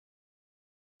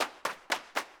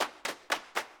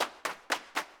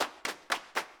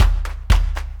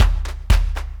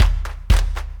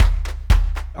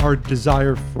our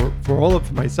desire for all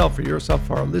of myself, for yourself,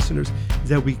 for our listeners, is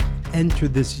that we enter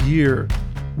this year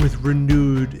with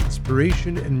renewed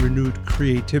inspiration and renewed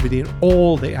creativity in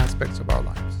all the aspects of our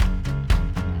lives.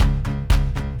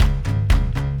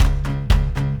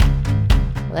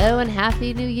 Hello and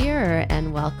Happy New Year,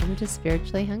 and welcome to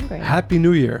Spiritually Hungry. Happy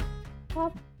New Year.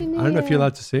 Happy New Year. I don't know if you're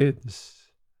allowed to say it.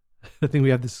 I think we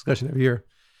have this discussion every year.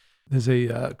 There's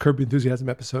a Curb Your Enthusiasm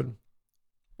episode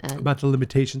about the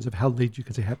limitations of how late you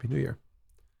can say Happy New Year.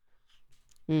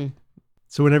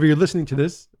 So whenever you're listening to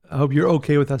this, I hope you're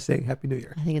okay with us saying Happy New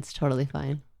Year. I think it's totally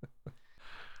fine.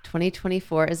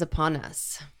 2024 is upon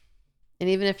us. And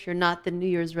even if you're not the New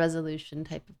Year's resolution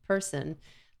type of person,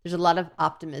 there's a lot of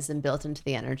optimism built into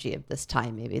the energy of this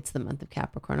time. Maybe it's the month of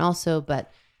Capricorn also,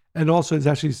 but... And also it's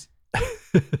actually...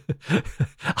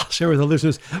 I'll share with the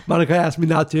listeners. Monica asked me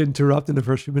not to interrupt in the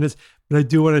first few minutes, but I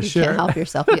do want to share. You can't help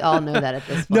yourself. We all know that at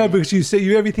this point. No, because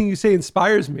everything you say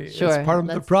inspires me. Sure. It's part of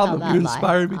the problem. You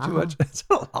inspire me too much. It's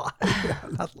not a lie.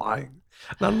 I'm not lying.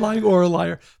 Not lying or a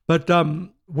liar. But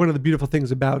one of the beautiful things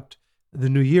about the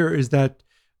new year is that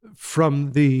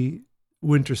from the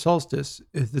winter solstice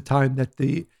is the time that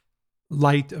the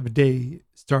light of day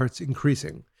starts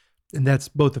increasing. And that's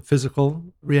both a physical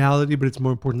reality, but it's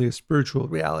more importantly a spiritual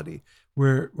reality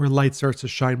where light starts to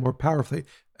shine more powerfully.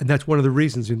 And that's one of the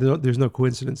reasons, there's no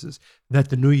coincidences, that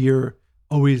the new year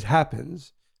always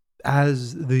happens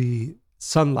as the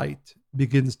sunlight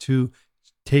begins to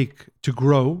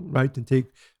grow, right? And take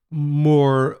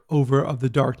more over of the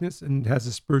darkness, and has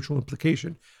a spiritual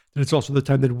implication. And it's also the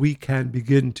time that we can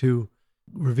begin to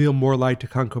reveal more light to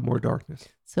conquer more darkness.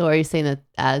 So are you saying that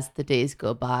as the days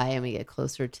go by and we get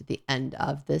closer to the end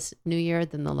of this new year,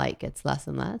 then the light gets less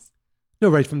and less? No,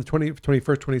 right. From the 21st,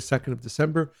 22nd of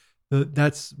December,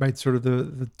 that's right, sort of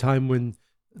the time when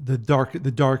the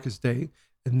darkest day,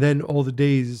 and then all the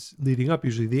days leading up,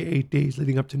 usually the 8 days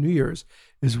leading up to New Year's,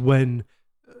 is when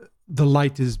the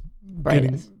light is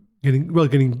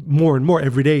getting more and more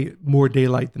every day, more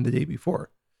daylight than the day before.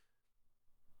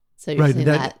 So you're saying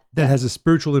that has a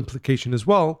spiritual implication as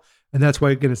well. And that's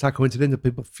why, again, it's not coincidental.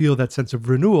 People feel that sense of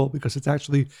renewal because it's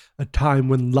actually a time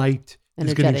when light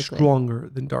is getting stronger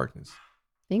than darkness.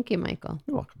 Thank you, Michael.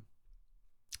 You're welcome.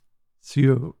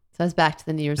 So I was back to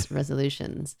the New Year's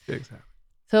resolutions. Exactly.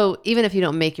 So even if you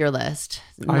don't make your list,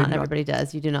 not everybody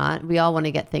does, you do not. We all want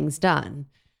to get things done.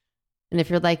 And if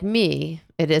you're like me,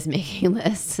 it is making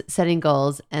lists, setting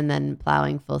goals, and then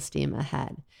plowing full steam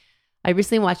ahead. I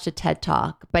recently watched a TED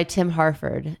Talk by Tim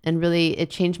Harford, and really it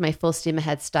changed my full steam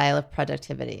ahead style of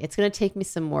productivity. It's going to take me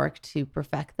some work to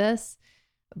perfect this,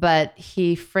 but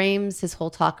he frames his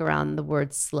whole talk around the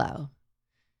word slow.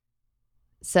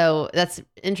 So that's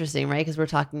interesting, right? Because we're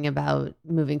talking about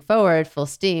moving forward, full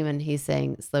steam, and he's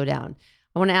saying slow down.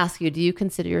 I want to ask you, do you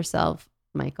consider yourself,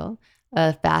 Michael,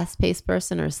 a fast-paced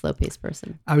person or a slow-paced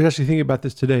person? I was actually thinking about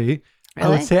this today. Really? I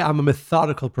would say I'm a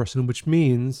methodical person, which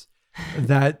means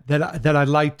that I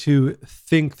like to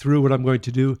think through what I'm going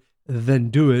to do, then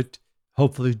do it.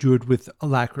 Hopefully, do it with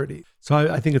alacrity. So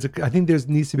I think there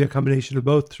needs to be a combination of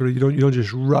both. So you don't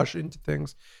just rush into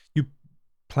things. You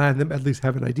plan them, at least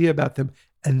have an idea about them,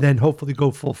 and then hopefully go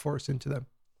full force into them.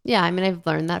 Yeah, I mean, I've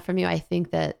learned that from you. I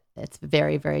think that it's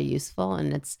very, very useful,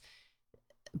 and it's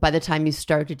by the time you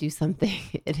start to do something,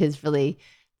 it is really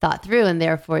thought through, and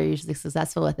therefore you're usually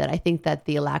successful with it. I think that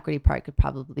the alacrity part could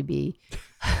probably be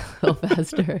a little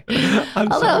faster, a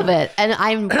little bit. And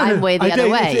I'm way the other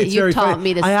way. You've taught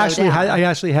me to slow down. I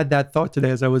actually had that thought today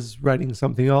as I was writing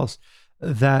something else,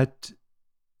 that,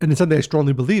 and it's something I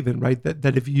strongly believe in, right?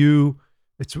 That if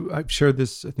I've shared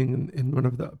this, I think in one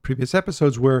of the previous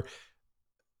episodes, where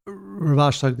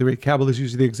Rav Shlomo, the great Kabbalist,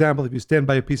 uses the example: if you stand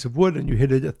by a piece of wood and you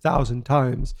hit it 1,000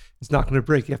 times, it's not going to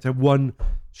break. You have to have one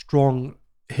strong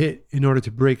hit in order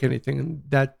to break anything. And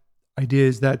that idea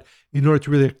is that in order to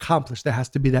really accomplish, there has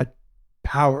to be that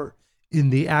power in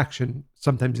the action.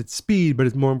 Sometimes it's speed, but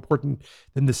it's more important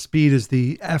than the speed is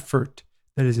the effort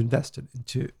that is invested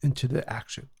into the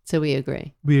action. So we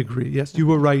agree. We agree. Yes, you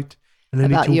were right, and I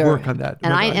need to work on that.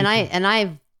 And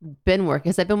I've been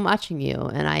working because I've been watching you,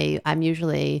 and I'm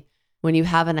usually, when you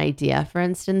have an idea, for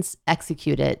instance,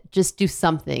 execute it. Just do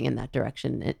something in that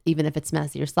direction, even if it's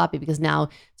messy or sloppy, because now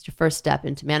it's your first step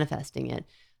into manifesting it.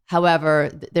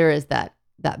 However, there is that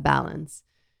balance.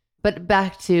 But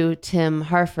back to Tim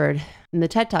Harford in the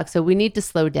TED Talk. So we need to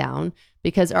slow down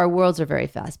because our worlds are very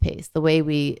fast paced. The way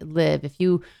we live, if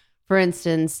you, for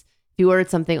instance, if you ordered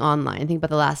something online, think about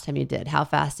the last time you did. How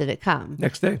fast did it come?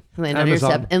 Next day. Land on your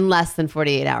step in less than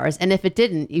 48 hours. And if it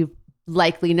didn't, you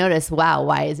likely notice, wow,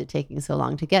 why is it taking so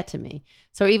long to get to me?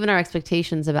 So even our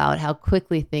expectations about how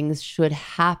quickly things should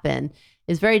happen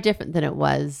is very different than it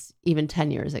was even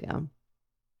 10 years ago.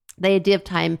 The idea of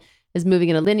time is moving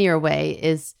in a linear way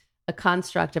is a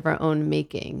construct of our own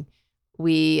making.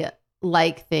 We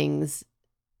like things.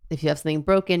 If you have something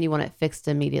broken, you want it fixed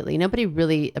immediately. Nobody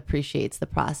really appreciates the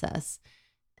process,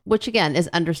 which again is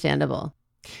understandable.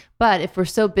 But if we're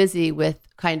so busy with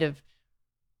kind of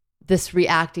this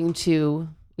reacting to,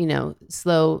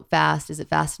 slow, fast, is it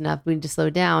fast enough? We need to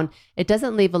slow down. It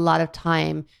doesn't leave a lot of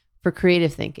time for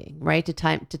creative thinking, right?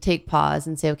 To take pause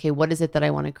and say, okay, what is it that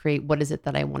I want to create? What is it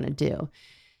that I want to do?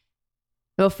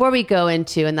 Before we go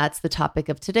into, and that's the topic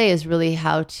of today, is really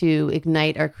how to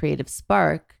ignite our creative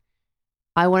spark.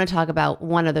 I want to talk about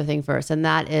one other thing first, and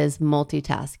that is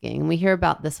multitasking. And we hear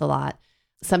about this a lot.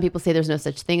 Some people say there's no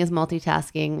such thing as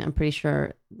multitasking. I'm pretty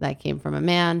sure that came from a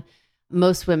man.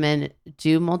 Most women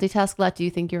do multitask a lot. Do you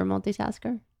think you're a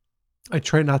multitasker? I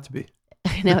try not to be.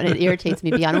 I know, and it irritates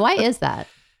me beyond. Why is that?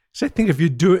 So I think if you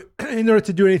do it, in order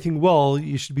to do anything well,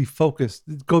 you should be focused.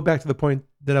 Go back to the point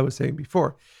that I was saying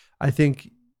before. I think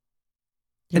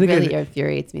it really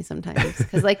infuriates me sometimes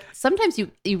because, sometimes you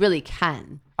really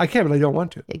can. I can, but I don't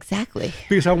want to. Exactly.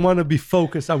 Because I want to be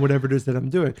focused on whatever it is that I'm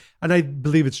doing, and I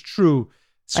believe it's true.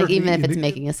 Even if it's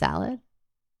making a salad.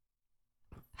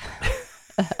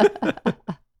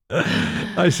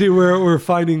 I see we're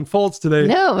finding faults today.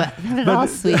 No, not at all,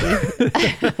 sweetie.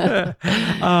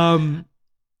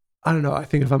 I don't know. I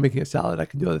think if I'm making a salad, I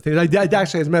can do other things. I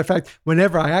actually, as a matter of fact,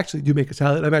 whenever I actually do make a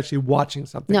salad, I'm actually watching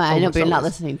something. No, I know, but you're not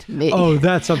listening to me. Oh,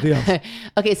 that's something else.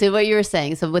 Okay, so what you were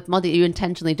saying, so with you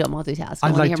intentionally don't multitask.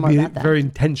 I'd like to be very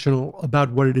intentional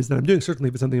about what it is that I'm doing. Certainly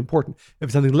if it's something important. If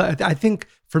it's something, I think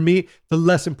for me, the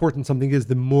less important something is,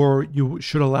 the more you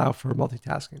should allow for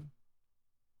multitasking.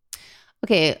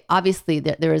 Okay, obviously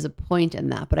there is a point in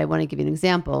that, but I want to give you an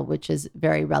example, which is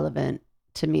very relevant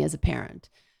to me as a parent.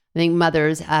 I think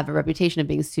mothers have a reputation of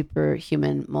being having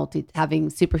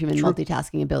superhuman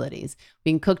multitasking abilities.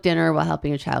 We can cook dinner while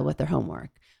helping a child with their homework.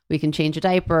 We can change a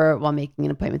diaper while making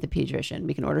an appointment with the pediatrician.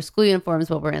 We can order school uniforms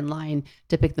while we're in line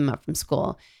to pick them up from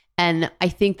school. And I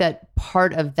think that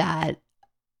part of that,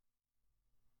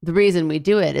 the reason we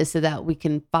do it is so that we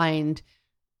can find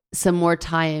some more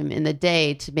time in the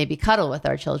day to maybe cuddle with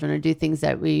our children or do things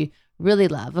that we really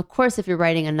love. Of course, if you're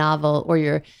writing a novel or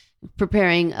you're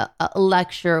preparing a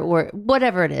lecture or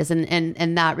whatever it is,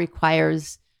 and that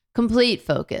requires complete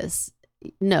focus,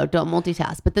 no, don't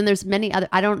multitask. But then there's many other,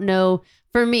 I don't know,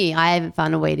 for me, I haven't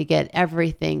found a way to get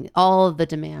everything, all of the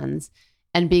demands,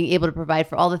 and being able to provide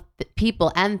for all the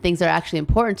people and things that are actually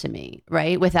important to me,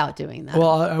 right? Without doing that.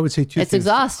 Well, I would say two things. It's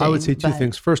exhausting. I would say two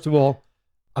things. First of all,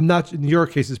 I'm not, in your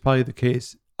case, is probably the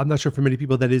case. I'm not sure for many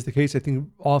people that is the case. I think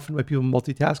often why people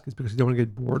multitask is because they don't want to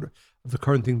get bored of the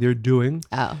current thing they're doing.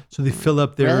 Oh. So they fill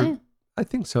up their, Really? I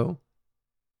think so.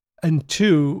 And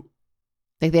two,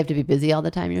 Like they have to be busy all the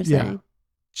time, you're saying?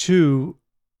 two,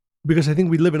 because I think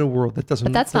we live in a world that doesn't.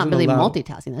 But that's not really allow,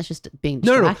 multitasking. That's just being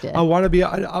distracted. No. I want to be.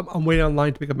 I'm waiting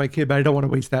online to pick up my kid, but I don't want to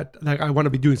waste that. Like I want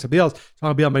to be doing something else, so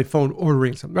I'll be on my phone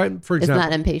ordering something. Right? For example, Isn't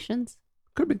that impatience?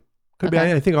 Could be.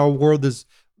 I think our world is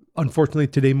unfortunately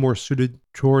today more suited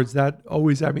towards that,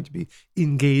 always having to be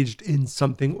engaged in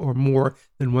something or more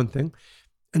than one thing.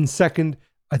 And second,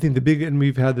 I think and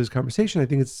we've had this conversation. I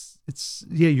think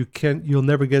you'll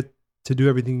never get to do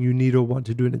everything you need or want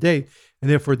to do in a day, and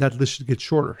therefore that list should get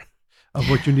shorter of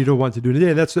what you need or want to do in a day.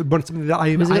 And that's something that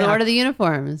Who's going to order the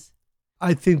uniforms?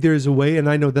 I think there's a way, and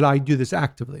I know that I do this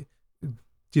actively.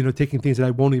 Taking things that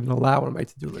I won't even allow on my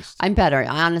to-do list. I'm better.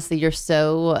 Honestly, you're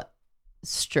so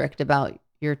strict about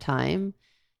your time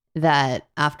that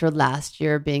after last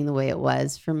year being the way it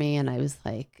was for me, and I was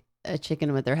like a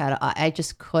chicken with their head, I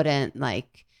just couldn't,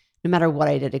 no matter what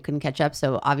I did, I couldn't catch up.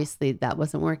 So obviously that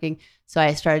wasn't working. So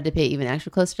I started to pay even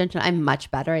extra close attention. I'm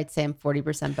much better. I'd say I'm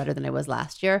 40% better than I was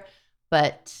last year.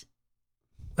 But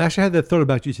I actually had that thought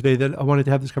about you today that I wanted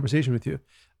to have this conversation with you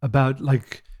about,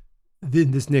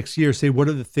 in this next year, say, what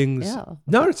are the things? Yeah.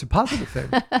 No, it's a positive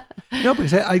thing. No,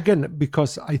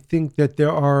 because I think that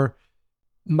there are,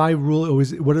 my rule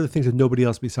always, what are the things that nobody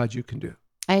else besides you can do?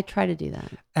 I try to do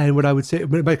that. And what I would say,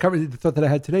 the thought that I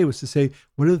had today was to say,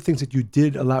 what are the things that you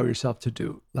did allow yourself to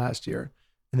do last year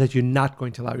and that you're not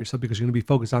going to allow yourself because you're going to be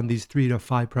focused on these 3 to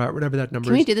 5 priorities, whatever that number is.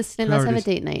 Can we do this today? Let's have a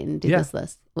date night and do this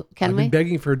list. Can we? I've been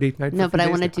begging for a date night. No, but I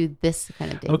want to do this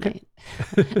kind of date night.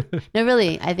 No,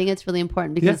 really. I think it's really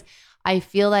important because I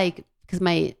feel like, because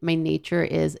my nature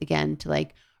is, again, to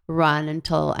run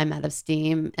until I'm out of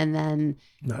steam, and then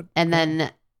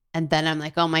I'm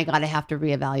like, oh my God, I have to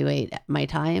reevaluate my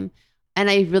time. And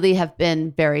I really have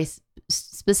been very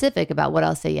specific about what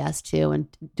I'll say yes to, and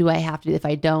do I have to, if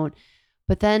I don't.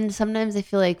 But then sometimes I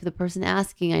feel like the person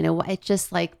asking, I know it's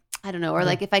just like, I don't know, or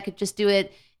like if I could just do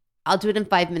it, I'll do it in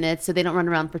 5 minutes so they don't run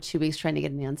around for 2 weeks trying to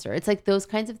get an answer. It's like those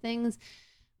kinds of things.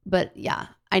 But yeah,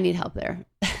 I need help there.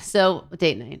 So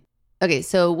date night. Okay,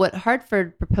 so what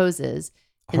Hartford proposes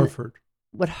is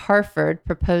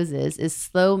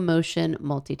slow motion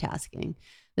multitasking.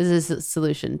 This is a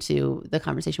solution to the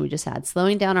conversation we just had.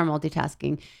 Slowing down our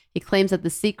multitasking. He claims that the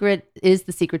secret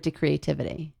to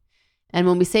creativity. And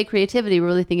when we say creativity, we're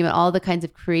really thinking about all the kinds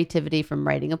of creativity, from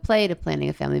writing a play to planning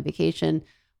a family vacation,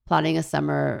 plotting a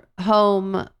summer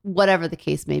home, whatever the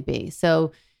case may be.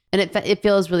 So, and it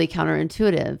feels really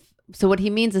counterintuitive. So what he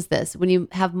means is this: when you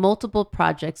have multiple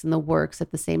projects in the works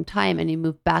at the same time and you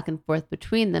move back and forth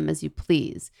between them as you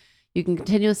please, you can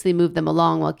continuously move them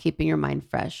along while keeping your mind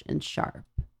fresh and sharp.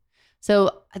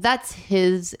 So that's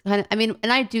his kind of, I mean,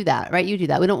 and I do that, right? You do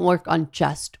that. We don't work on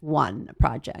just one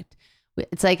project.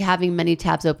 It's like having many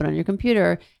tabs open on your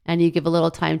computer, and you give a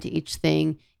little time to each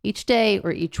thing each day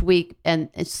or each week and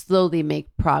slowly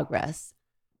make progress,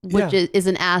 which is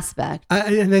an aspect.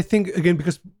 And I think, again,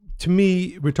 because to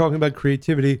me, we're talking about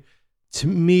creativity. To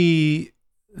me,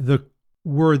 the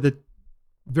word that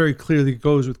very clearly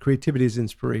goes with creativity is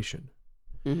inspiration.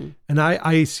 Mm-hmm. And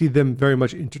I see them very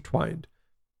much intertwined.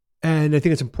 And I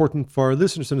think it's important for our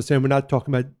listeners to understand we're not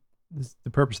talking about the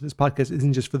purpose of this podcast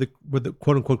isn't just for the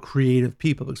quote unquote creative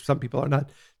people, because some people are not,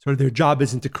 sort of their job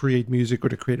isn't to create music or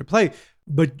to create a play,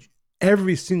 but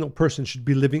every single person should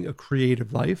be living a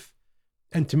creative life.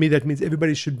 And to me, that means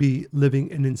everybody should be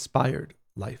living an inspired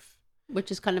life. Which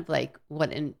is kind of like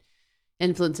what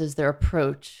influences their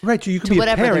approach. Right. So you could be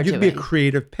a parent, you could be a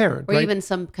creative parent. Or even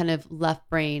some kind of left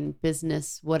brain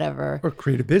business, whatever. Or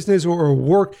creative business or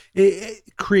work.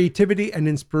 Creativity and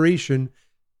inspiration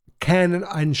can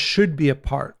and should be a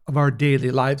part of our daily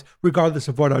lives, regardless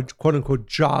of what our quote unquote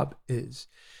job is.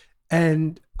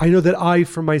 And I know that I,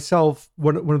 for myself,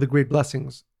 one of the great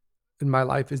blessings in my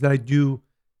life is that I do,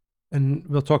 and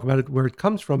we'll talk about it where it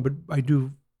comes from, but I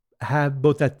do have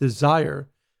both that desire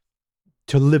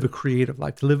to live a creative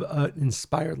life, to live an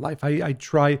inspired life. I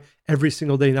try every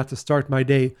single day not to start my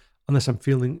day unless I'm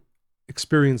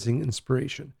experiencing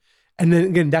inspiration. And then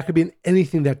again, that could be in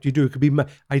anything that you do. It could be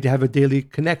I have a daily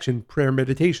connection, prayer,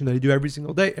 meditation that I do every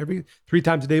single day, every 3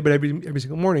 times a day, but every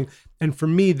single morning. And for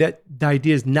me, that the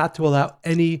idea is not to allow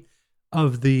any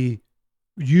of the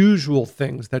usual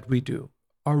things that we do,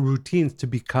 our routines, to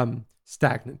become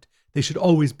stagnant. They should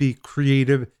always be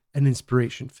creative and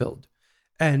inspiration filled.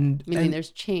 And meaning there's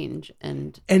change,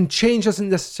 and change doesn't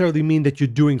necessarily mean that you're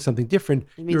doing something different.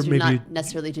 It means you're not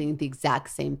necessarily doing the exact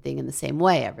same thing in the same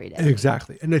way every day.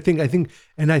 Exactly. And I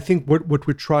think what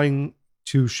we're trying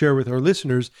to share with our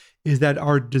listeners is that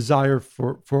our desire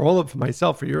for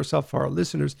myself, for yourself, for our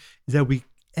listeners, is that we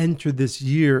enter this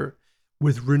year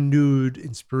with renewed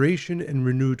inspiration and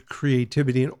renewed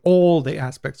creativity in all the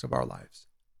aspects of our lives.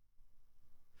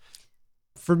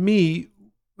 For me,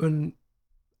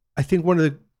 I think one of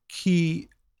the key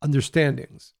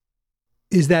understandings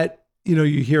is that, you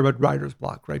hear about writer's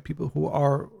block, right? People who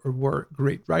are or were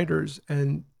great writers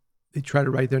and they try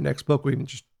to write their next book or even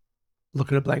just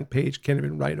look at a blank page, can't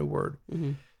even write a word.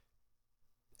 Mm-hmm.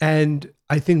 And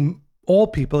I think all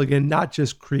people, again, not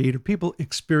just creative people,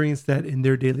 experience that in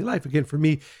their daily life. Again, for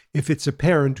me, if it's a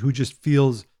parent who just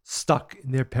feels stuck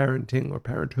in their parenting or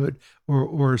parenthood,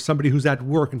 or somebody who's at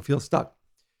work and feels stuck,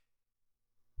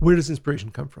 where does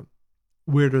inspiration come from?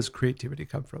 Where does creativity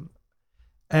come from?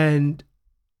 And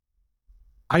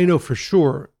I know for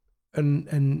sure,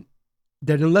 and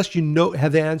that unless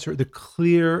have the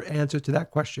clear answer to that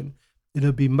question,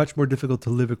 it'll be much more difficult to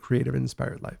live a creative and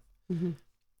inspired life. Mm-hmm.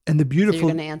 And the beautiful— So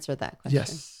you're going to answer that question.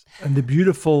 Yes. And the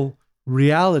beautiful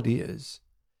reality is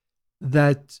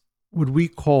that what we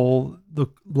call the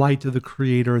light of the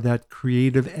creator, that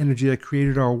creative energy that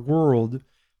created our world,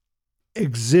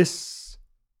 exists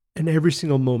in every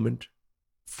single moment.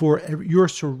 You're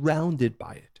surrounded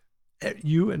by it.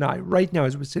 You and I, right now,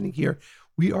 as we're sitting here,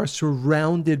 we are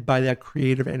surrounded by that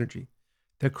creative energy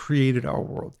that created our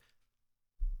world.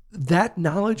 That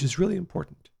knowledge is really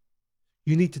important.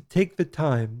 You need to take the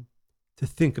time to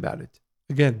think about it.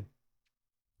 Again,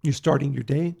 you're starting your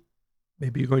day.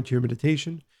 Maybe you're going to your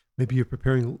meditation. Maybe you're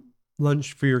preparing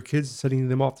lunch for your kids, sending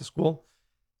them off to school.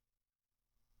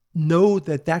 Know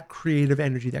that creative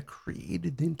energy that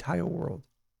created the entire world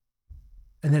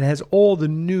and that has all the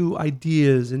new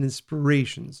ideas and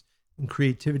inspirations and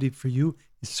creativity for you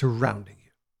is surrounding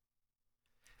you.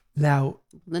 Now,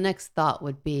 the next thought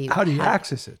would be, how do you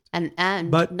access it?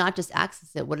 But not just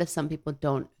access it. What if some people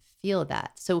don't feel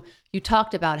that? So you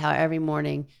talked about how every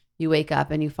morning you wake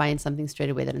up and you find something straight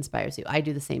away that inspires you. I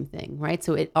do the same thing, right?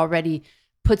 So it already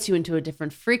puts you into a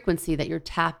different frequency that you're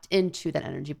tapped into that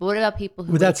energy. But what about people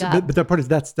who wake up? But that part is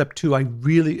that step two. I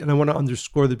want to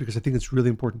underscore that because I think it's really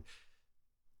important.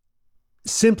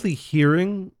 Simply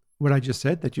hearing what I just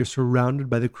said, that you're surrounded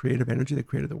by the creative energy that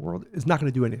created the world, is not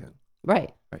going to do anything.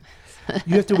 Right.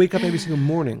 You have to wake up every single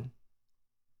morning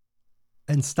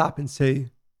and stop and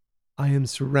say, I am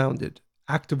surrounded.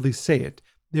 Actively say it.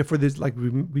 Therefore, there's, like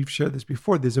we've shared this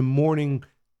before, there's a morning,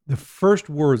 the first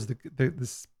words the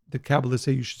Kabbalists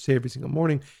say you should say every single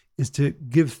morning is to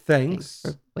give thanks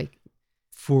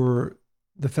for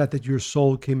the fact that your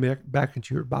soul came back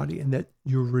into your body and that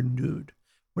you're renewed.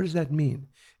 What does that mean?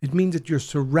 It means that you're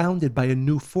surrounded by a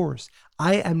new force.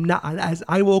 I am not, as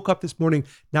I woke up this morning,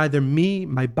 neither me,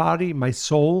 my body, my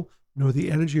soul, nor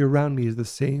the energy around me is the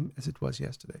same as it was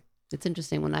yesterday. It's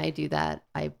interesting. When I do that,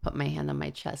 I put my hand on my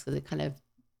chest because it kind of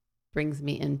brings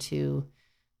me into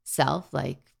self,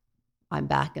 like I'm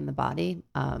back in the body.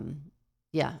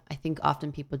 Yeah, I think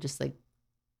often people just like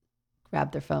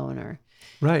grab their phone or,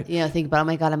 right, think about, oh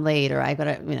my God, I'm late, or I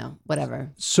gotta,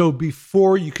 whatever. So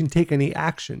before you can take any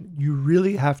action, you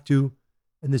really have to,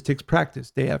 and this takes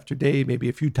practice, day after day, maybe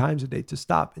a few times a day, to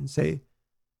stop and say,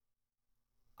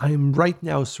 I am right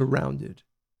now surrounded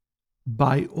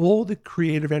by all the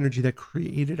creative energy that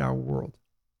created our world.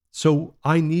 So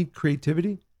I need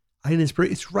creativity. I need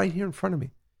inspiration. It's right here in front of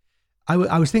me.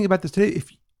 I was thinking about this today,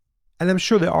 and I'm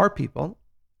sure there are people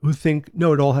who think,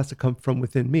 no, it all has to come from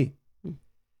within me.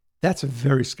 That's a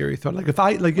very scary thought. Like if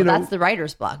I, that's the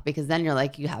writer's block, because then you're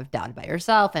like, you have doubt about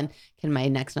yourself. And can my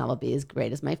next novel be as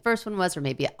great as my first one was? Or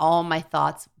maybe all my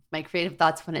thoughts, my creative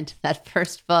thoughts went into that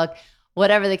first book,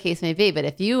 whatever the case may be. But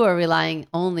if you are relying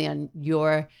only on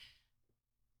your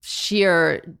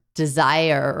sheer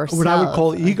desire or what I would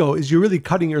call ego, is you're really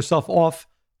cutting yourself off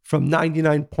from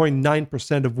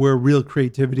 99.9% of where real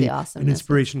creativity and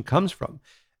inspiration comes from.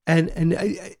 And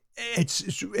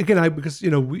it's again, because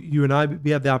you and I,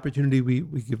 we have the opportunity, we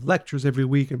give lectures every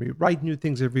week and we write new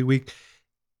things every week.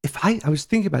 If I was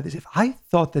thinking about this, if I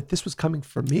thought that this was coming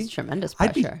from me, it's tremendous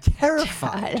pressure. I'd be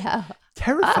terrified. I know.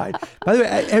 Terrified. By the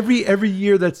way, every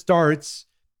year that starts,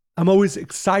 I'm always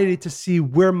excited to see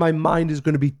where my mind is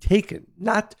going to be taken,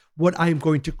 not what I'm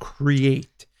going to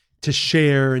create, to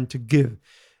share and to give.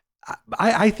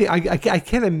 I think I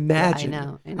can't imagine. Yeah, I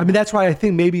know. I mean, that's why I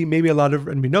think maybe a lot of,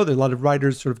 and we know that a lot of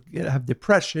writers sort of have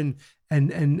depression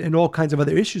and all kinds of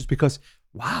other issues because,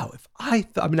 wow, if I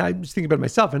mean, I'm just thinking about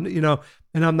myself, and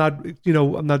and I'm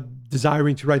not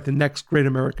desiring to write the next great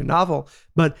American novel,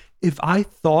 but if I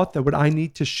thought that what I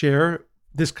need to share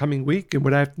this coming week and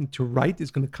what I have to write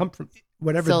is going to come from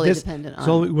whatever solely dependent on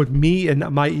solely what me and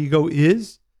my ego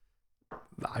is.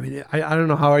 I mean, I don't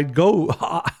know how I'd go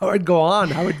on,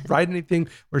 how I'd write anything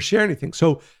or share anything.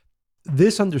 So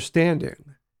this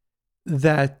understanding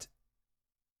that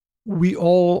we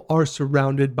all are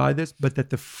surrounded by this, but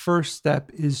that the first step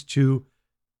is to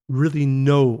really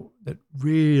know,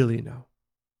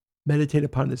 meditate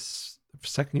upon this the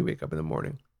second you wake up in the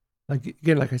morning.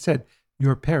 Like I said,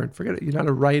 you're a parent. Forget it. You're not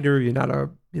a writer. You're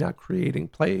not creating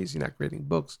plays. You're not creating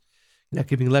books. You're not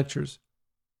giving lectures.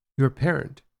 You're a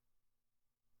parent.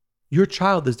 Your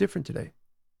child is different today.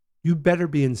 You better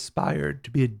be inspired to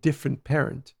be a different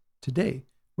parent today.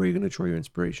 Where are you going to draw your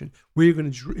inspiration? Where are you going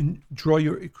to draw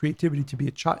your creativity to be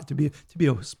a child, to be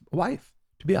a wife,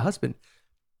 to be a husband?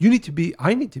 I need to be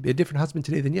a different husband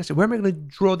today than yesterday. Where am I going to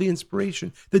draw the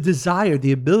inspiration, the desire,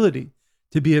 the ability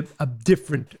to be a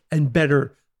different and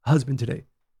better husband today?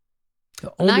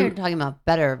 Now you're talking about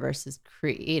better versus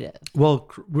creative. Well,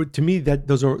 to me,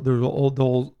 those are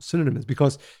all synonyms,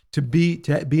 because to be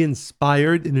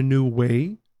inspired in a new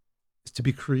way is to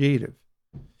be creative.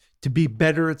 To be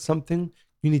better at something,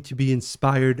 you need to be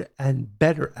inspired and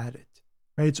better at it.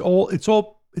 Right? It's all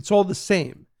the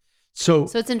same. So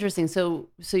it's interesting. So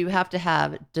you have to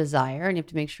have desire, and you have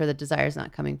to make sure that desire is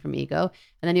not coming from ego,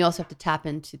 and then you also have to tap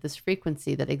into this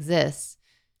frequency that exists.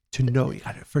 To know, you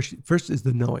got to first is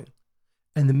the knowing.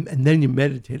 And then you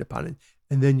meditate upon it,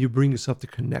 and then you bring yourself to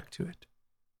connect to it.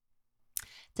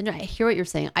 I hear what you're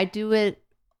saying. I do it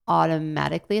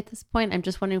automatically at this point. I'm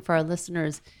just wondering for our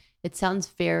listeners, it sounds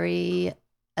very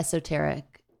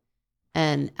esoteric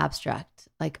and abstract.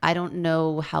 Like, I don't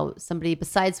know how somebody,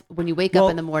 besides when you wake up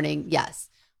in the morning, yes,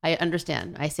 I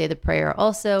understand. I say the prayer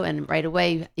also, and right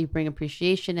away you bring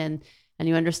appreciation and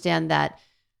you understand that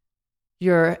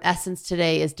your essence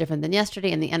today is different than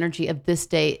yesterday, and the energy of this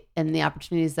day and the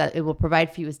opportunities that it will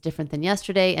provide for you is different than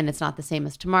yesterday, and it's not the same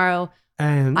as tomorrow.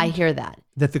 And I hear that.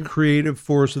 That the creative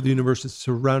force of the universe is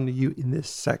surrounding you in this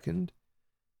second.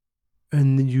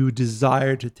 and then you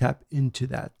desire to tap into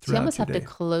that So you throughout almost your have day. to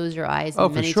close your eyes For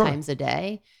many sure. times a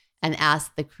day and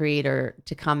ask the creator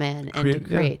to come in and to Create,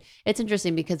 create. It's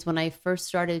interesting because when I first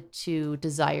started to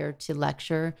desire to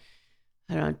lecture,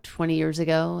 I don't know, 20 years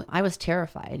ago, I was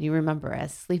terrified. You remember,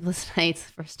 as sleepless nights,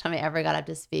 the first time I ever got up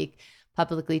to speak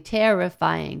publicly,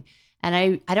 terrifying.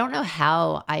 And I don't know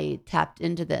how I tapped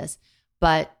into this,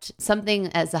 but something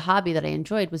as a hobby that I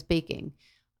enjoyed was baking,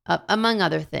 among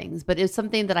other things. But it was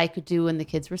something that I could do when the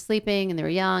kids were sleeping and they were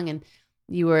young and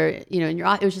you were, you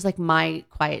know, it was just like my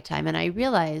quiet time. And I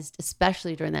realized,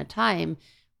 especially during that time,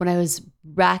 when I was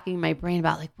racking my brain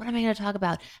about like, what am I going to talk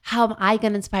about? How am I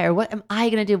going to inspire? What am I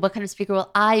going to do? What kind of speaker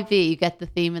will I be? You get the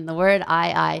theme in the word,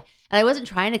 I. And I wasn't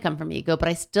trying to come from ego, but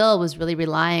I still was really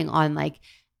relying on like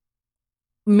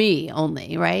me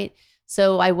only, right?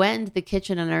 So I went into the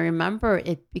kitchen and I remember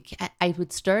I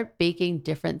would start baking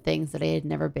different things that I had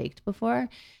never baked before.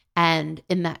 And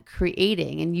in that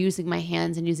creating and using my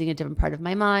hands and using a different part of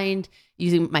my mind,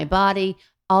 using my body,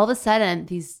 all of a sudden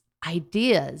these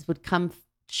ideas would come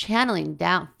channeling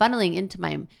down, funneling into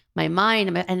my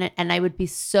mind. And I would be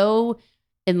so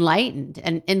enlightened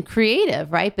and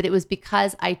creative, right? But it was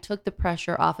because I took the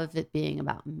pressure off of it being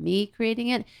about me creating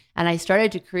it. And I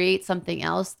started to create something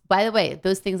else. By the way,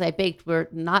 those things I baked were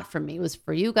not for me. It was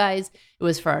for you guys. It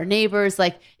was for our neighbors.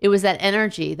 Like it was that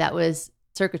energy that was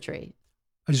circuitry.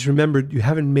 I just remembered you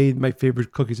haven't made my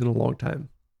favorite cookies in a long time.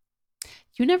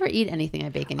 You never eat anything I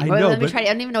bake anymore. I know, Let me try. I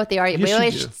don't even know what they are.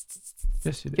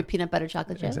 Yes, you do. Your peanut butter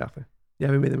chocolate chip. Exactly. Yeah,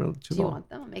 we made them too Do you long. want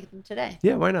them? I'll make them today.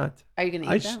 Yeah, why not? Are you going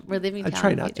to eat them? We're leaving town. I try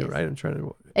in a not few to, days. right? I'm trying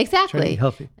to Exactly. be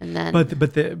healthy. And then,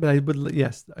 but I would,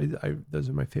 yes, I those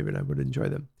are my favorite. I would enjoy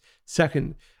them.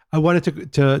 Second, I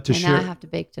wanted to share. now I have to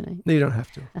bake tonight. No, you don't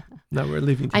have to. No, we're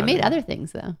leaving town. I made other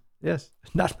things though. Yes,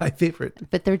 not my favorite.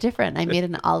 But they're different. I made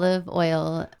an olive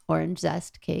oil orange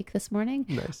zest cake this morning.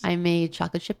 Nice. I made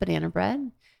chocolate chip banana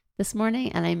bread this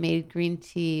morning, and I made green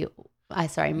tea.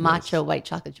 Matcha white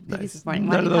chocolate chip cookies this morning.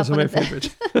 None of those are my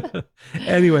favorite.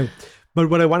 Anyway, but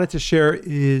what I wanted to share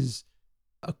is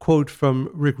a quote from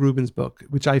Rick Rubin's book,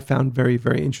 which I found very,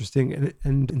 very interesting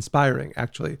and inspiring,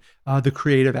 actually, The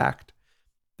Creative Act.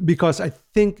 Because I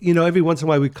think, every once in a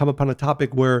while we come upon a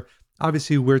topic where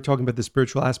obviously we're talking about the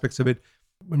spiritual aspects of it.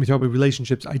 When we talk about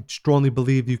relationships, I strongly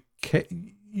believe you can't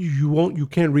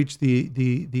reach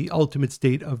the ultimate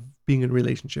state of being in a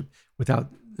relationship without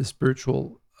the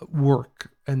spiritual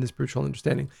work and the spiritual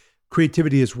understanding,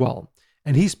 creativity as well.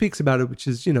 And he speaks about it, which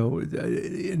is,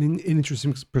 an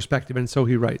interesting perspective. And so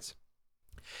he writes,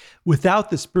 without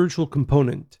the spiritual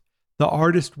component, the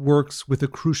artist works with a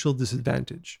crucial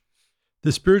disadvantage.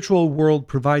 The spiritual world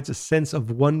provides a sense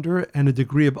of wonder and a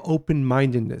degree of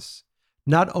open-mindedness,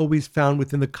 not always found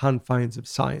within the confines of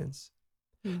science.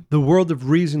 The world of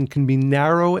reason can be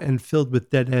narrow and filled with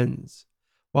dead ends,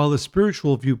 while the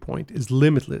spiritual viewpoint is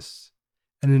limitless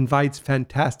and invites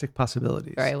fantastic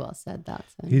possibilities. Very well said that.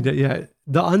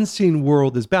 The unseen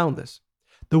world is boundless.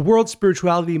 The world's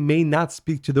spirituality may not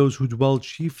speak to those who dwell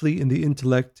chiefly in the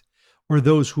intellect or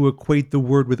those who equate the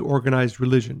word with organized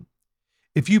religion.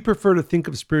 If you prefer to think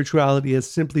of spirituality as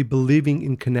simply believing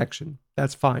in connection,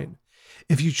 that's fine.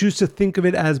 If you choose to think of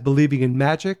it as believing in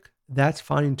magic, that's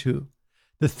fine too.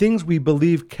 The things we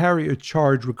believe carry a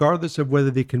charge regardless of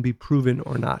whether they can be proven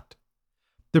or not.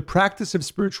 The practice of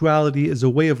spirituality is a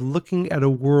way of looking at a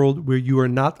world where you are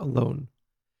not alone.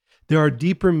 There are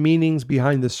deeper meanings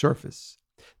behind the surface.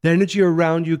 The energy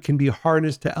around you can be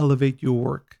harnessed to elevate your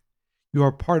work. You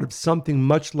are part of something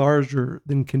much larger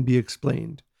than can be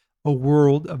explained, a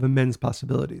world of immense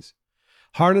possibilities.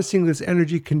 Harnessing this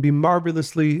energy can be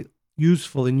marvelously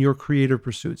useful in your creative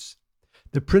pursuits.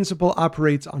 The principle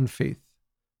operates on faith.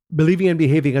 Believing and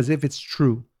behaving as if it's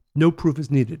true. No proof is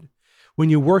needed. When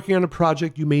you're working on a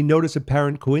project, you may notice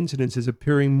apparent coincidences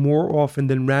appearing more often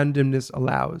than randomness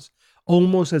allows,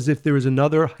 almost as if there is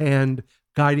another hand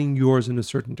guiding yours in a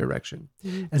certain direction,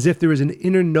 as if there is an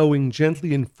inner knowing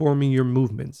gently informing your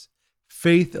movements.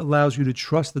 Faith allows you to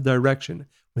trust the direction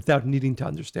without needing to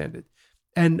understand it.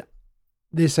 And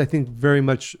this, I think, very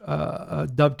much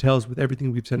dovetails with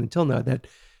everything we've said until now, that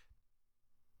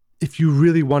if you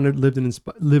really want to live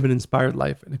an inspired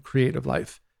life and a creative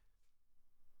life,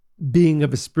 being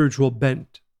of a spiritual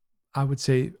bent, I would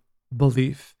say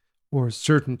belief or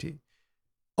certainty,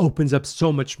 opens up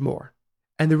so much more.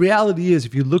 And the reality is,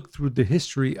 if you look through the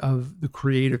history of the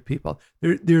creative people,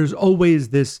 there's always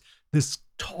this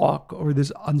talk or this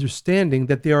understanding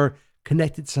that they are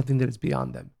connected to something that is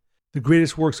beyond them. The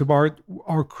greatest works of art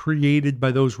are created by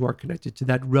those who are connected to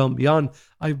that realm beyond.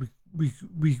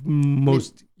 We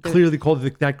most clearly call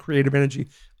it that creative energy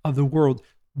of the world.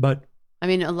 But I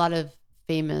mean, a lot of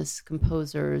famous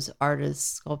composers,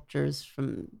 artists, sculptors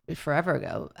from forever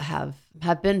ago have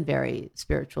been very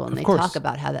spiritual, and they talk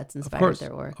about how that's inspired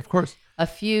their work. Of course. A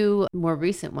few more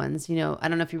recent ones, I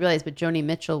don't know if you realize, but Joni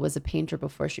Mitchell was a painter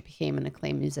before she became an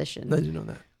acclaimed musician. I didn't know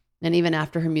that. And even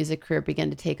after her music career began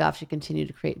to take off, she continued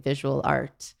to create visual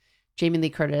art. Jamie Lee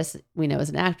Curtis, we know, is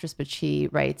an actress, but she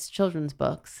writes children's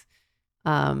books.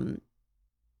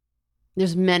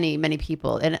 There's many, many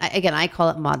people. And again, I call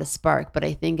it modest spark, but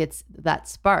I think it's that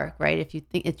spark, right? If you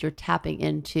think you're tapping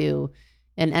into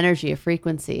an energy, a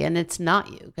frequency, and it's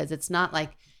not you, because it's not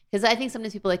like, because I think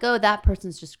sometimes people are like, oh, that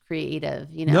person's just creative,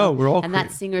 No, we're all and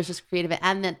creative. That singer's just creative,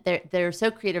 and that they're so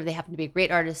creative, they happen to be a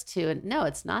great artist too. And no,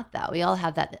 it's not that. We all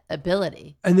have that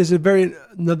ability. And there's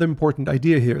another important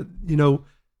idea here.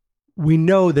 We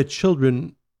know that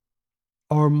children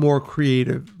are more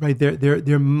creative, right?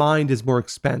 Their mind is more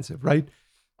expansive, right?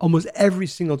 Almost every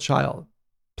single child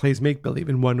plays make-believe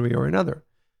in one way or another.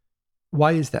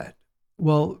 Why is that?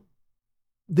 Well,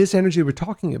 this energy we're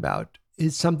talking about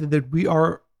is something that we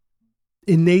are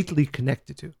innately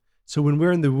connected to. So when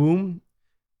we're in the womb,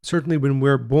 certainly when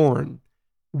we're born,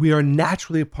 we are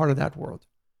naturally a part of that world.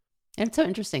 And it's so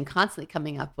interesting, constantly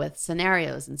coming up with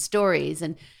scenarios and stories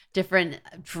and different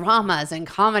dramas and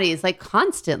comedies, like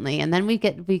constantly. And then we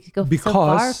go so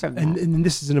far from that. And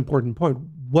this is an important point.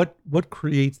 What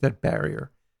creates that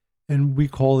barrier? And we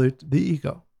call it the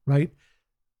ego, right?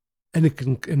 And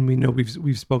and we know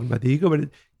we've spoken about the ego, but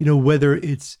whether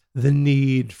it's the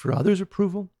need for others'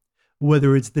 approval,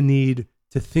 whether it's the need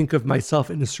to think of myself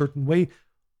in a certain way,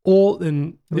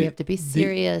 we have to be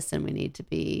serious, and we need to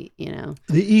be, The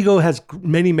ego has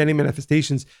many, many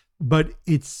manifestations, but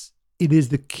it is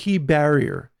the key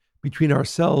barrier between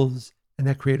ourselves and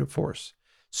that creative force.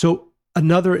 So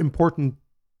another important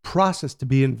process to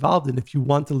be involved in if you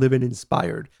want to live an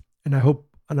inspired, and I hope,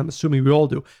 and I'm assuming we all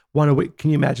do, can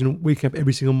you imagine waking up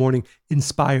every single morning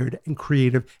inspired and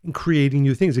creative and creating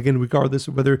new things, again, regardless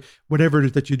of whatever it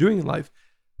is that you're doing in life?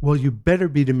 Well, you better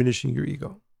be diminishing your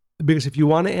ego. Because if you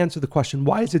want to answer the question,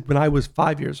 why is it when I was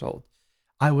 5 years old,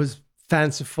 I was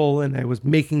fanciful and I was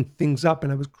making things up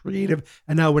and I was creative,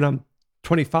 and now when I'm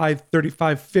 25,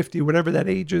 35, 50, whatever that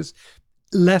age is,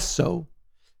 less so,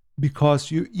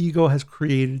 because your ego has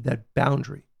created that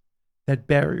boundary, that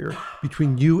barrier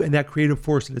between you and that creative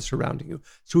force that is surrounding you.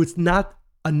 So it's not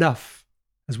enough,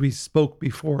 as we spoke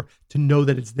before, to know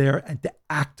that it's there and to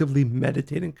actively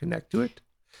meditate and connect to it.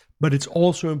 But it's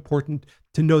also important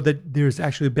to know that there's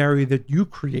actually a barrier that you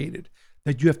created,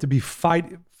 that you have to be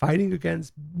fighting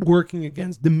against, working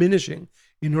against, diminishing,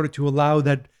 in order to allow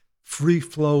that free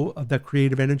flow of that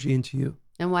creative energy into you.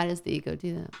 And why does the ego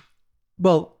do that?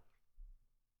 Well,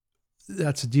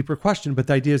 that's a deeper question, but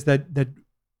the idea is that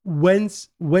when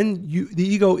the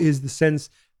ego is the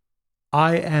sense,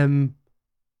 I am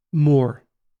more,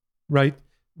 right?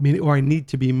 Meaning, or I need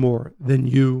to be more than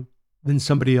you, than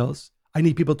somebody else. I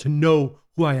need people to know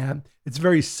who I am. It's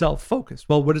very self-focused.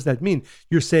 Well, what does that mean?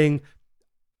 You're saying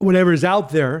whatever is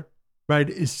out there, right,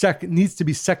 needs to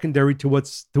be secondary to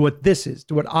what this is,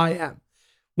 to what I am.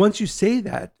 Once you say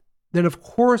that, then of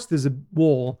course there's a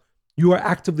wall. You are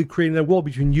actively creating that wall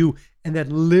between you and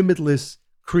that limitless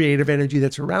creative energy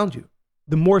that's around you.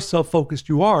 The more self-focused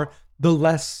you are, the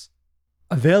less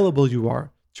available you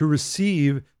are to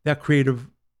receive that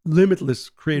limitless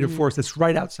creative force that's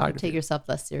right outside of you. Take yourself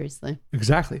less seriously.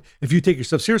 Exactly. If you take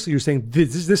yourself seriously, you're saying,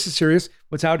 this is serious.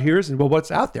 What's out here is, and well, what's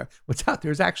out there? What's out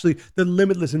there is actually the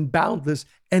limitless and boundless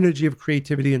energy of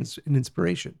creativity and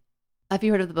inspiration. Have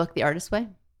you heard of the book, The Artist's Way?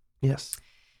 Yes.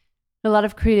 A lot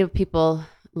of creative people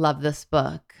love this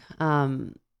book.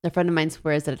 A friend of mine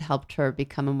swears that it helped her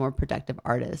become a more productive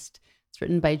artist. It's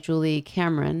written by Julie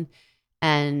Cameron,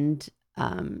 and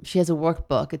she has a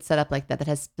workbook. It's set up like that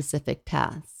has specific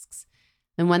tasks.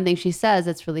 And one thing she says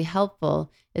that's really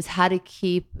helpful is how to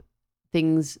keep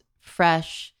things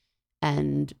fresh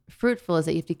and fruitful, is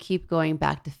that you have to keep going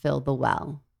back to fill the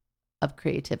well of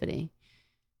creativity.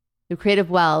 The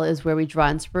creative well is where we draw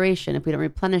inspiration. If we don't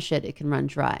replenish it, it can run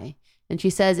dry. And she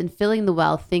says, in filling the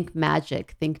well, think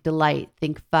magic, think delight,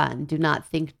 think fun. Do not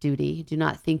think duty. Do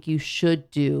not think you should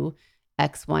do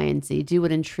X, Y, and Z. Do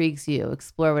what intrigues you.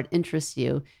 Explore what interests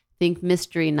you. Think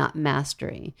mystery, not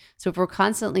mastery. So if we're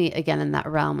constantly, again, in that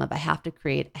realm of I have to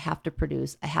create, I have to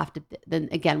produce, I have to, then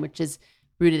again, which is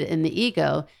rooted in the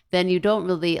ego, then you don't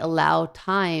really allow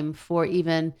time for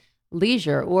even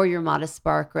leisure or your modest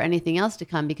spark or anything else to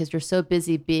come, because you're so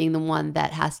busy being the one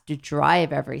that has to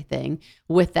drive everything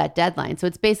with that deadline. So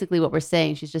it's basically what we're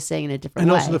saying. She's just saying in a different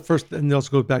way. And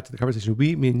also go back to the conversation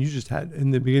me and you just had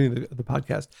in the beginning of the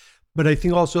podcast. But I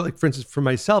think also, like, for instance, for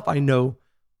myself, I know,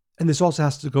 And this also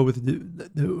has to go with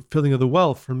the filling of the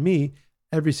well. For me,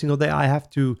 every single day, I have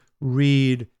to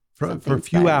read for a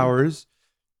few hours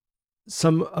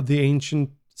some of the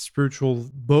ancient spiritual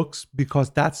books,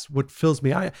 because that's what fills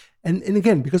me. And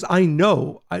again, because I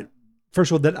know,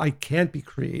 first of all, that I can't be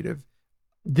creative,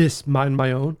 this on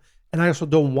my own. And I also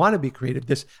don't want to be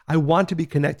creative. I want to be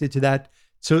connected to that.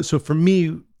 So for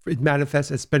me, it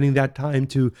manifests as spending that time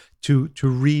to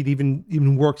read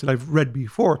even works that I've read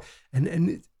before.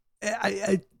 And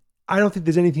I don't think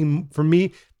there's anything for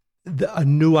me. A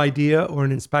new idea or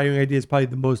an inspiring idea is probably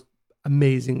the most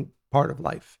amazing part of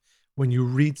life. When you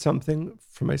read something,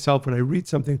 for myself, when I read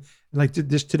something, like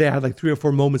this today, I had like 3 or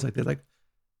 4 moments like that.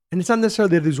 And it's not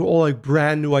necessarily that these are all like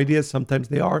brand new ideas. Sometimes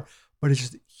they are, but it's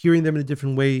just hearing them in a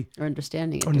different way, or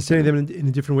understanding them in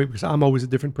a different way, because I'm always a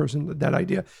different person. That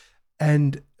idea,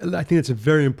 and I think it's a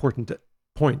very important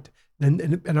point.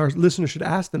 And our listeners should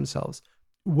ask themselves,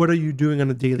 what are you doing on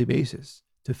a daily basis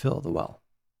to fill the well?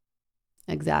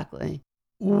 Exactly.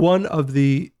 One of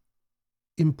the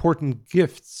important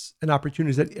gifts and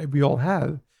opportunities that we all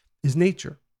have is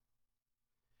nature,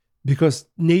 because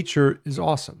nature is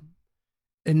awesome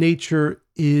and nature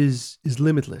is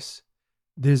limitless.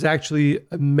 There's actually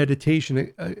a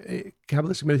meditation, a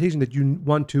Kabbalistic meditation, that you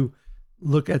want to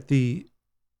look at the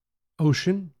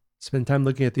ocean, spend time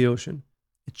looking at the ocean,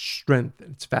 its strength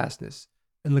and its vastness,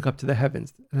 and look up to the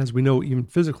heavens. And as we know, even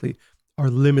physically, are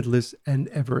limitless and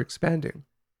ever expanding.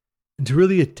 And to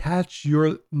really attach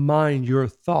your mind, your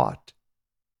thought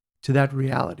to that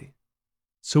reality.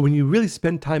 So when you really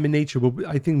spend time in nature,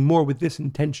 I think more with this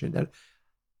intention, that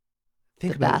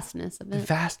the vastness of it. The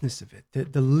vastness of it,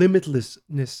 the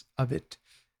limitlessness of it,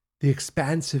 the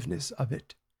expansiveness of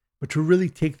it. But to really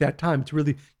take that time, to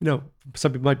really,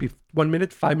 some people might be 1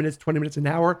 minute, 5 minutes, 20 minutes, an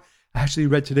hour. I actually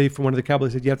read today from one of the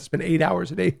Kabbalists that you have to spend 8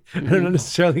 hours a day. Mm-hmm. I don't know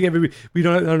necessarily I don't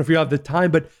know if we have the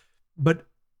time, but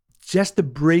just the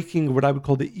breaking of what I would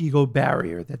call the ego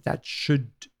barrier that should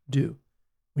do.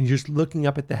 When you're just looking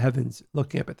up at the heavens,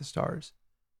 looking up at the stars,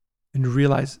 and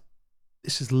realize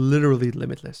this is literally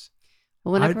limitless.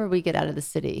 Well, whenever we get out of the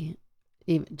city,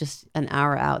 even just an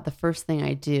hour out, the first thing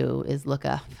I do is look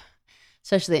up,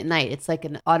 especially at night. It's like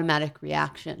an automatic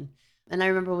reaction. And I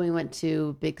remember when we went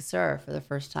to Big Sur for the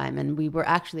first time, and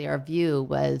our view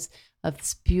was of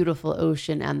this beautiful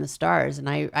ocean and the stars. And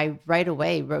I right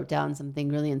away wrote down something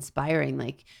really inspiring.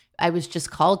 Like, I was just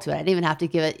called to it. I didn't even have to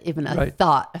give it even a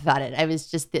thought about it. I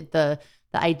was just, the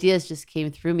ideas just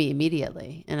came through me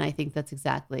immediately. And I think that's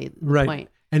exactly the point.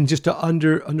 And just to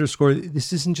underscore,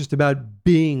 this isn't just about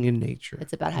being in nature.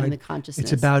 It's about having the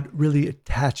consciousness. It's about really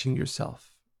attaching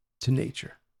yourself to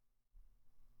nature.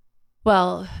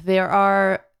 Well, there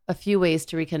are a few ways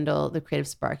to rekindle the creative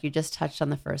spark. You just touched on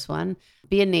the first one.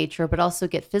 Be in nature, but also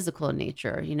get physical in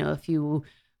nature. If you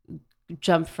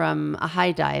jump from a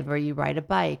high dive, or you ride a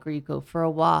bike, or you go for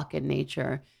a walk in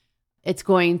nature, it's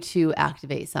going to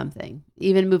activate something,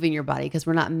 even moving your body, because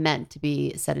we're not meant to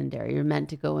be sedentary. You're meant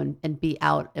to go and be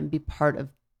out and be part of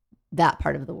that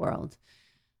part of the world.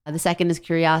 The second is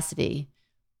curiosity.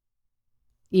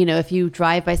 If you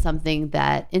drive by something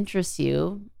that interests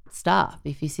you, stop.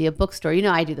 If you see a bookstore,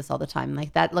 I do this all the time.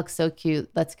 Like, that looks so cute.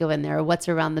 Let's go in there. What's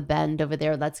around the bend over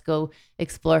there? Let's go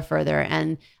explore further.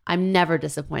 And I'm never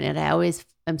disappointed. I always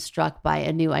am struck by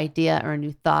a new idea or a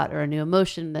new thought or a new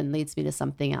emotion, then leads me to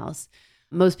something else.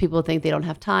 Most people think they don't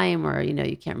have time, or,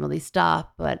 you can't really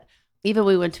stop. But even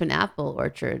we went to an apple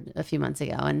orchard a few months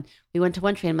ago, and we went to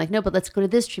one tree. I'm like, no, but let's go to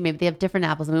this tree. Maybe they have different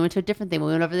apples. And we went to a different thing.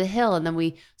 We went over the hill, and then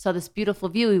we saw this beautiful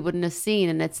view we wouldn't have seen.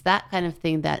 And it's that kind of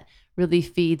thing that really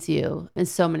feeds you in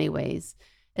so many ways.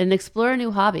 And explore a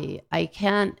new hobby. I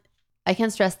can't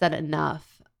stress that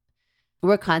enough.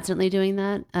 We're constantly doing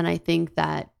that. And I think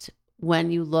that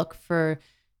when you look for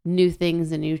new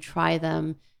things and you try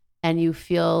them and you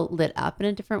feel lit up in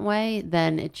a different way,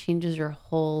 then it changes your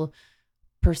whole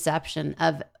perception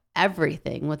of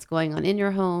everything, what's going on in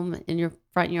your home, in your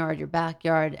front yard, your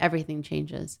backyard, everything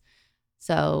changes.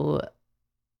 So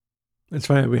it's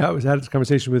funny. We had this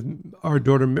conversation with our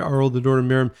older daughter,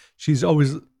 Miriam. She's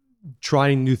always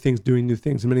trying new things, doing new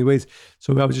things in many ways.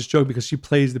 So I was just joking, because she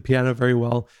plays the piano very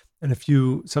well. And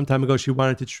some time ago, she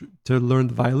wanted to learn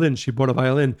the violin. She bought a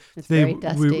violin. It's very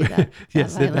dusty.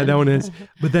 Yes, that one is.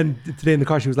 But then today in the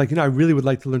car, she was like, I really would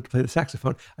like to learn to play the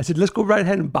saxophone. I said, let's go right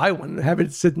ahead and buy one and have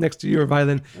it sit next to your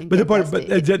violin. But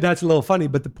that's a little funny.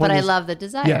 But the point is, I love the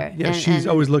desire. Yeah. She's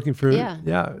always looking for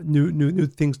new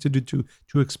things to do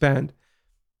to expand.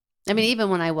 I mean, even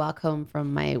when I walk home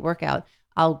from my workout,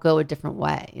 I'll go a different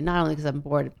way. Not only because I'm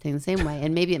bored of things the same way,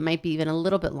 and maybe it might be even a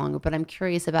little bit longer, but I'm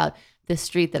curious about this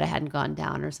street that I hadn't gone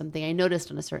down or something I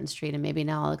noticed on a certain street, and maybe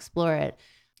now I'll explore it.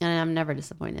 And I'm never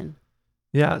disappointed.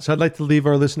 Yeah. So I'd like to leave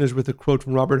our listeners with a quote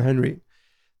from Robert Henry.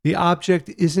 The object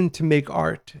isn't to make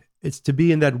art. It's to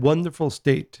be in that wonderful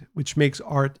state which makes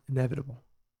art inevitable.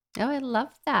 Oh, I love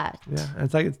that. Yeah. And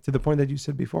it's like to the point that you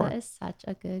said before. That is such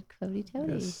a good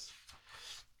quotey-toady. Yes.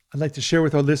 I'd like to share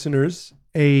with our listeners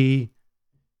a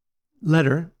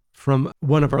letter from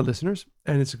one of our listeners.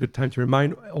 And it's a good time to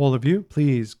remind all of you,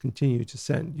 please continue to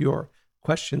send your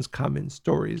questions, comments,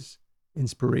 stories,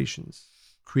 inspirations,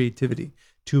 creativity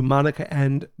to Monica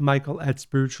and Michael at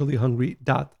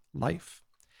spirituallyhungry.life.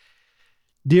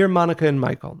 Dear Monica and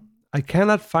Michael, I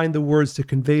cannot find the words to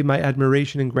convey my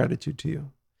admiration and gratitude to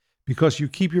you because you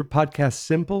keep your podcast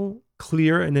simple,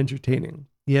 clear, and entertaining,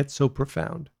 yet so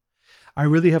profound. I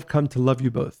really have come to love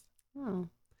you both. Oh.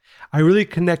 I really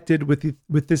connected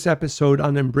with this episode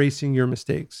on embracing your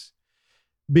mistakes.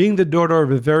 Being the daughter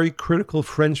of a very critical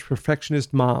French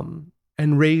perfectionist mom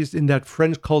and raised in that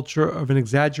French culture of an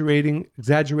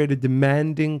exaggerated,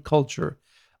 demanding culture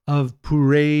of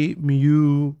pourrait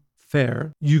mieux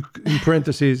faire, you, in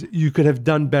parentheses, you could have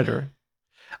done better.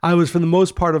 I was, for the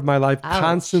most part of my life,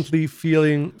 constantly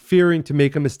fearing to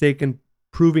make a mistake and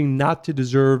proving not to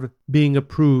deserve being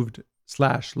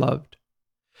approved/loved.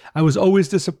 I was always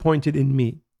disappointed in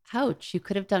me. Ouch, you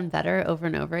could have done better over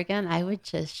and over again. I would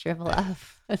just shrivel up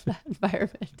in that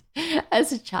environment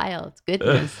as a child.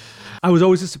 Goodness. I was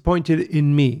always disappointed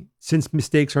in me since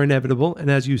mistakes are inevitable. And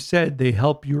as you said, they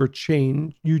help you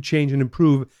change and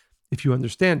improve if you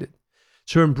understand it.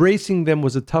 So embracing them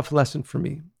was a tough lesson for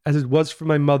me, as it was for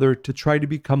my mother to try to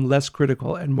become less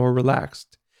critical and more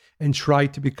relaxed and try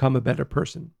to become a better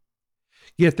person.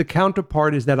 Yet the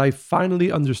counterpart is that I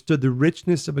finally understood the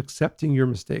richness of accepting your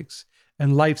mistakes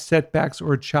and life setbacks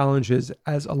or challenges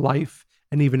as a life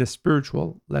and even a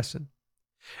spiritual lesson.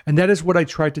 And that is what I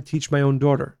tried to teach my own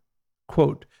daughter.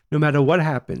 Quote, no matter what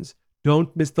happens,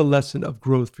 don't miss the lesson of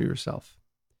growth for yourself.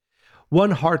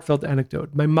 One heartfelt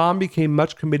anecdote. My mom became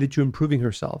much committed to improving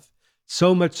herself,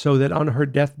 so much so that on her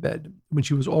deathbed, when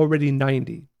she was already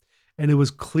 90, and it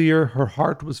was clear her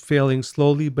heart was failing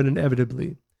slowly but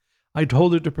inevitably, I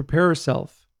told her to prepare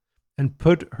herself and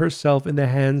put herself in the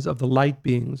hands of the light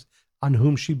beings on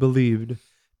whom she believed,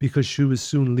 because she was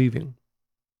soon leaving.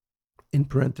 In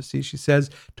parentheses, she says,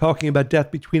 talking about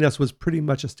death between us was pretty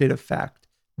much a state of fact,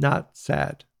 not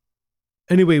sad.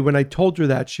 Anyway, when I told her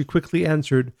that, she quickly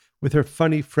answered with her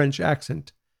funny French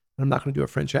accent. I'm not going to do a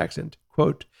French accent.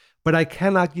 Quote, but I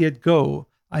cannot yet go.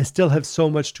 I still have so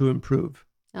much to improve.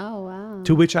 Oh, wow.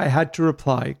 To which I had to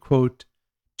reply, quote,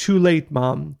 too late,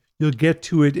 Mom. You'll get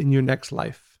to it in your next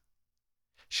life.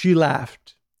 She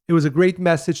laughed. It was a great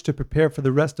message to prepare for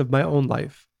the rest of my own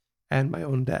life and my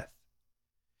own death.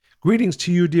 Greetings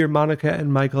to you, dear Monica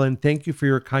and Michael, and thank you for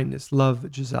your kindness. Love,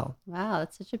 Giselle. Wow,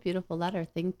 that's such a beautiful letter.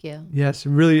 Thank you. Yes,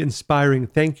 really inspiring.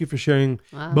 Thank you for sharing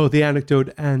both the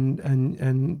anecdote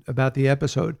and about the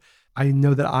episode. I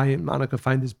know that I and Monica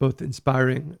find this both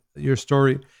inspiring, your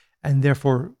story, and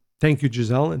therefore, thank you,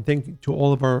 Giselle, and thank you to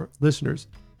all of our listeners.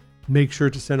 Make sure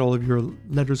to send all of your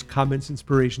letters, comments,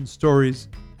 inspirations, stories,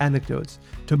 anecdotes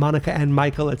to Monica and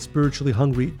Michael at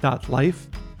spirituallyhungry.life.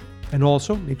 And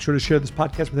also make sure to share this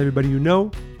podcast with everybody you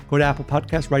know. Go to Apple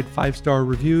Podcasts, write 5-star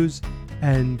reviews,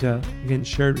 and again,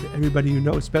 share it with everybody you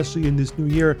know, especially in this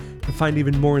new year, to find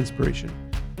even more inspiration.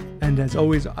 And as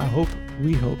always,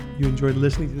 we hope you enjoyed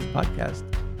listening to this podcast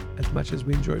as much as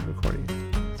we enjoyed recording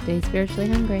it. Stay spiritually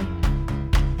hungry.